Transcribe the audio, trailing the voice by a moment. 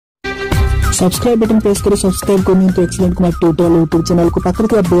Subscribe button press करें subscribe करनी तो excellent Kumar tutorial YouTube channel को पाकर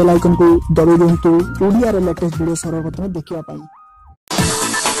के बेल आइकन को दबाई दिंतु ओडिया रे लेटेस्ट वीडियो सर्वप्रथम देखिबा पाई।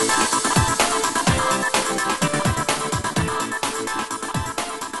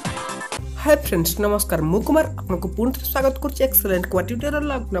 हाय फ्रेंड्स नमस्कार मु कुमार आपको पुनः स्वागत करछि एक्सीलेंट कुमार ट्यूटोरियल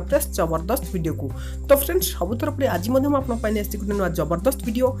लग्न प्रेस जबरदस्त वीडियो को। तो फ्रेंड्स सबुतर पर आज मध्यम आपन पाइने आसी गुटे नुआ जबरदस्त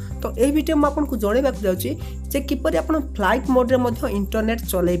वीडियो। तो ए वीडियो में आपन को जणेबा जाउछि जे किपरि आपन फ्लाइट मोड रे मध्य इंटरनेट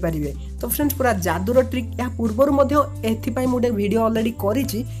चलै परिबे। तो फ्रेंड्स पूरा जादूर ट्रिक या पूर्वर मध्य एथि पई मुडे वीडियो ऑलरेडी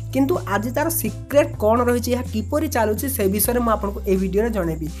करिछि किंतु आज तार सीक्रेट कोन रहिछि या किपरि चालुछि से विषय में आपन को ए वीडियो रे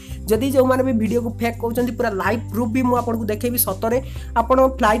जणेबी। जदि जो माने भी वीडियो को फेक कहउछन्ती पूरा लाइव प्रूफ भी मु आपन को देखेबी सतरे आपन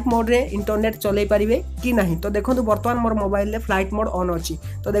फ्लाइट मोड रे इंटरनेट चलै परिबे कि नहीं। तो देखंतु वर्तमान मोर मोबाइल रे फ्लाइट मोड ऑन अछि।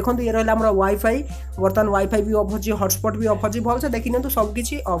 तो देखंतु ये रहला हमर वाईफाई वर्तमान वाईफाई भी ऑफ अछि हॉटस्पॉट भी ऑफ अछि भल से देखिनतु सब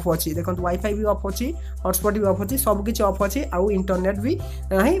किछि ऑफ अछि। देखंतु वाईफाई भी ऑफ अछि हॉटस्पॉट भी ऑफ अछि सब किछि ऑफ अछि आ इंटरनेट भी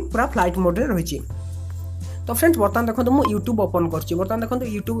नाही पूरा फ्लाइट मोड रे रहिछि। तो फ्रेंड्स बर्तमान देखो मु यूट्यूब ओपन करछि बर्तमान देखो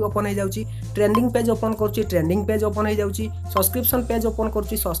यूट्यूब ओपन हो जाउछि ट्रेंडिंग पेज ओपन करछि ट्रेंडिंग पेज ओपन हो जाउछि सब्सक्रिप्शन पेज ओपन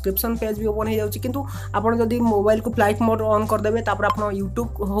करछि सब्सक्रिप्शन पेज भी ओपन हो जाउछि। किंतु आपण जदी मोबाइल को फ्लाइट मोड ऑन कर देबे तापर आपण यूट्यूब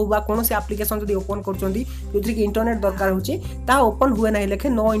हो बा कोन से एप्लीकेशन जदी ओपन करछन्ती जोथि कि इंटरनेट दरकार होछि ता ओपन हुए नाही लेखे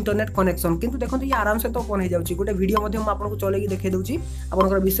नो इंटरनेट कनेक्शन। किंतु देखो ये आराम से तो ओपन हो जाउछि गोटे वीडियो मध्ये हम आपन को चलेगी देखे दउछि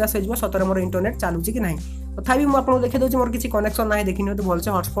आपनकर विश्वास हे जबो सतरे मोर इंटरनेट चालुछि कि नाही। तथापि मु आपन देखे दउछि मोर किछि कनेक्शन नाही देखिनो तो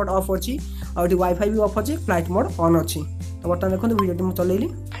भलसे हॉटस्पॉट ऑफ अछि और वाईफाई भी ऑफ अछि फ्लाइट मोड ऑन अछि। तो बर्तमान देखो वीडियो मु चलेली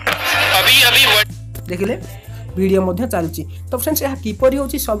अभी देखिले वीडियो मध्ये चलछि। तो फ्रेंड्स यह किपरि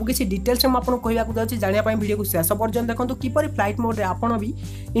होछि सब किछि डिटेल्स हम आपन कहबा को जाउछि जानिया पय वीडियो को शेष पर्यंत देखंतु किपरि फ्लाइट मोड रे आपन भी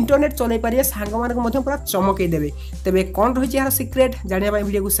इंटरनेट चलै परिए सांग मान को मध्ये पूरा चमकै देबे। तबे कोन रहिछि यार सीक्रेट जानिया पय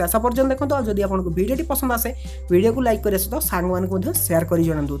वीडियो को शेष पर्यंत देखंतु और जदि आपन को वीडियोटी पसंद आसे वीडियो को लाइक करि तो सांग मान को मध्ये शेयर करि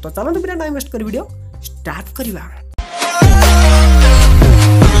जणंतु। तो चलंतु बिना टाइम वेस्ट करि वीडियो स्टार्ट करिबा।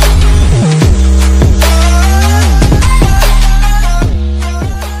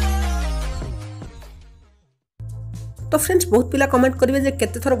 तो फ्रेंड्स बहुत पिला कमेंट करेंगे जे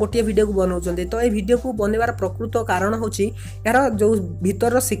केते थर गोटे वीडियो को बनाउछन्ते। तो ए वीडियो को बनवार प्रकृत कारण होछि यार जो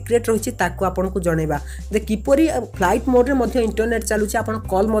भीतर सीक्रेट रहिछि ताको आपन को जणेबा जे किपरि फ्लाइट मोड रे मध्ये इंटरनेट चालुछि आपन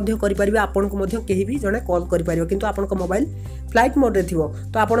कॉल मध्ये करि परिबे आपन को मध्ये केही भी जणे कॉल करि परिबो किंतु आपन को मोबाइल फ्लाइट मोड रे थिवो।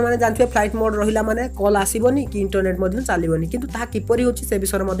 तो आपन माने जानथिबे फ्लाइट मोड रहिला माने कॉल आसीबोनी कि इंटरनेट मध्ये चालिबोनी किंतु ता किपरि होछि से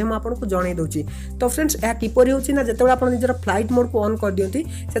विषय मध्ये हम आपन को जणै दउछि। तो फ्रेंड्स ए किपरि होछि ना जेतेबे आपन निजर फ्लाइट मोड को ऑन कर दियंती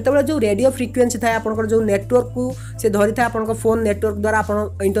सेतेबे जो रेडियो फ्रीक्वेंसी थाय आपन जो नेटवर्क को से धरि था आपन को फोन नेटवर्क द्वारा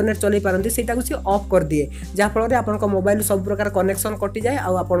आपन इंटरनेट चलै पारंती सेटा को से ऑफ कर दिए जा फल रे आपन को मोबाइल सब प्रकार कनेक्शन कटि जाय आ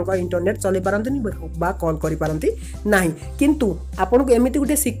आपन को इंटरनेट चलै पारंती बा कॉल करि पारंती नाही। किंतु आपन को एमिति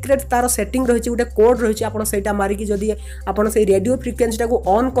गुटे सीक्रेट तार सेटिंग रहिछि गुटे कोड रहिछि आपन सेटा मारि कि जदी आपन से रेडियो फ्रीक्वेंसी को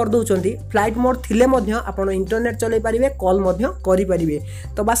ऑन कर दउछन्ती फ्लाइट मोड थिले मध्ये आपन इंटरनेट चलै परिबे कॉल मध्ये करि परिबे।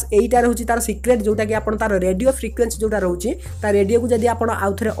 तो बस एइटा रहुछि तार सीक्रेट जोटा कि आपन तार रेडियो फ्रीक्वेंसी जोटा रहुछि ता रेडियो को जदी आपन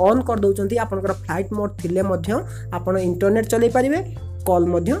आउथरे ऑन कर दउछन्ती आपनकर फ्लाइट मोड थिले मध्ये आपन इंटरनेट चलै परिबे कॉल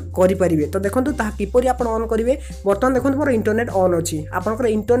मध्ये करि परिबे। तो देखंतु ता किपरि आपन ऑन करिवे बर्तमान देखंतु मोर इंटरनेट ऑन अछि आपनकर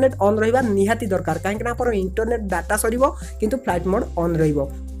इंटरनेट ऑन रहिबा निहाती दरकार काहे कि ना पर इंटरनेट डाटा सरिबो किंतु फ्लाइट मोड ऑन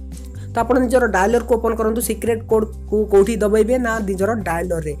रहिबो। तो आप निजर डायलर को ओपन करूँ सीक्रेट कोड को कौटी दबाइबे ना निजर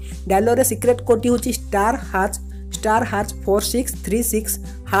डायलर रे सीक्रेट कोड होची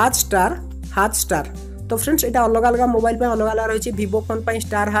 *##4636#*##. तो फ्रेंड्स एटा अलग अलग मोबाइल पे अलग अलग रही वीवो फोन पे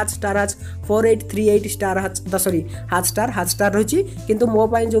 *##4838* रही किंतु मो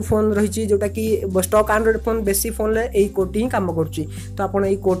पाई जो फोन रही जोटा कि स्टॉक एंड्रॉइड फोन बेसी फोन ले एई कोड ही काम करूची। तो आपण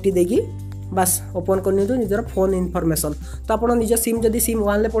एई कोड टी देगी बस ओपन करनी निजर फोन इनफॉरमेशन। तो आप निज सिम जदि सिम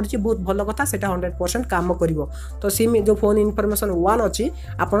 1 ले पड़ी बहुत भल कथा सेटा 100% काम करिवो। तो सिम जो फोन इनफॉरमेशन 1 अच्छी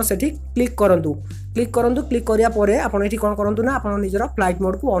आपन सेठी क्लिक करंतु क्लिक करिया परे आपन एठी कोन करंतु ना आपन निजर फ्लाइट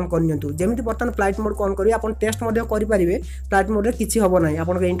मोड को ऑन करनियंतु। जेमिति बर्तमान फ्लाइट मोड को ऑन करी आपन टेस्ट मध्ये करि परिबे फ्लाइट मोड रे किछि हबो नाही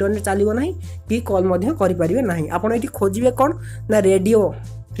आपन के इंटरनेट चालिबो नाही कि कॉल मध्ये करि परिबे नाही। आपन एठी खोजिबे कोन ना रेडियो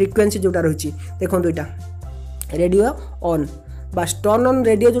फ्रीक्वेंसी जोटा रहिछि देखंतु एटा रेडियो ऑन बस टर्न ऑन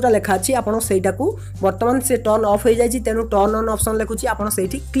रेडियो जोटा लेखा अछि आपन सेटा को वर्तमान से टर्न ऑफ हो जाइछि तेनु टर्न ऑन ऑप्शन लेखुछि आपन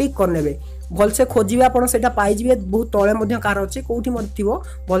सेठी क्लिक करनेबे भल से खोजिबे आपन सेटा पाइ जिवे बहुत तळे मध्ये कार अछि कोठी मध्ये थिवो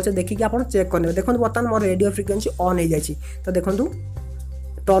भल से देखि कि आपन चेक करनेबे। देखंतु वर्तमान मोर रेडियो फ्रीक्वेंसी ऑन हो जाइछि। तो देखंतु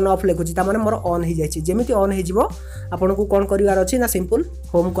टर्न ऑफ लेखुछि ता माने मोर ऑन हो जाइछि। जेमिति ऑन हो जिवो आपन को कोन करिवार अछि ना सिंपल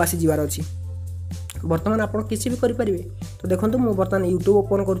होम को आसी जिवार अछि वर्तमान आपन किछि भी करि परिबे। तो देखंतु मु वर्तमान यूट्यूब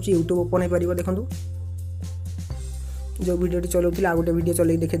ओपन करूछि यूट्यूब ओपन हे परिबो देखंतु जो वीडियो चलाउथिला आ गोटे वीडियो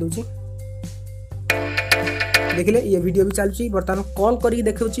चलै देखे दउछि देखिले ये वीडियो भी चलुछि वर्तमान कॉल करी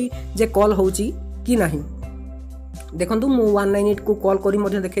देखौछि जे कॉल होउछि कि नाही। देखंतु मु 198 को कॉल करी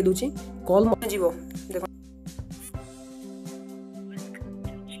मध्ये देखे दउछि कॉल मध्ये जीवो देखो।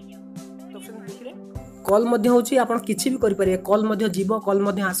 कॉल आप किसी भी करेंगे कॉल जीव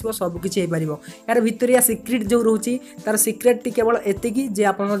कॉल आसो सबकि हो पार यार भितर सिक्रेट जो रोचे तार सिक्रेट केवल एतिकी जे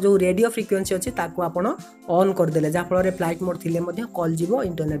आप जो रेडियो फ्रिक्वेन्सी अच्छी आप ऑन करदे जहाँफल फ्लाइट मोड थी कॉल जीव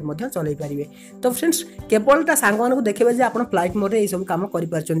इंटरनेट चल पारे। तो फ्रेंड्स केवलटा सांग देखिए जे आप फ्लाइट मोड ये सब कम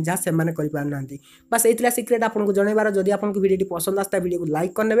करें जहाँ से करना बस ये सिक्रेट आपको जनइबार जदि आपको वीडियो पसंद आसता वीडियो को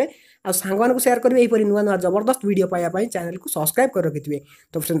लाइक करने और सांग शेयर करेंगे यहीपरि नुआ नुआ जबरदस्त वीडियो पाइबापी चैनल को सब्सक्राइब कर रखिथे।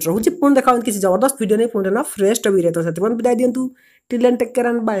 तो फ्रेंड्स रोचे पुणी देखा किसी जबरदस्त वीडियो नहीं पुणी फ्रेश टॉपिक तो से विदाय दिंतु till then take care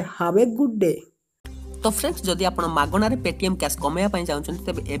and bye have a good day. तो फ्रेंड्स जदि आप मागणार पेटीएम कैश कमाई चाहते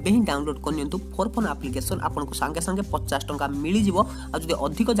तेज एवं ही डाउनलोड करनी फोर फोन आप्लिकेसन आपको सांगे सांगे 50 टंका मिल जाव। और जदि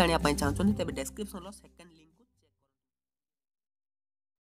अधिक जाना चाहते तेज डिस्क्रिप्शन सेकेंड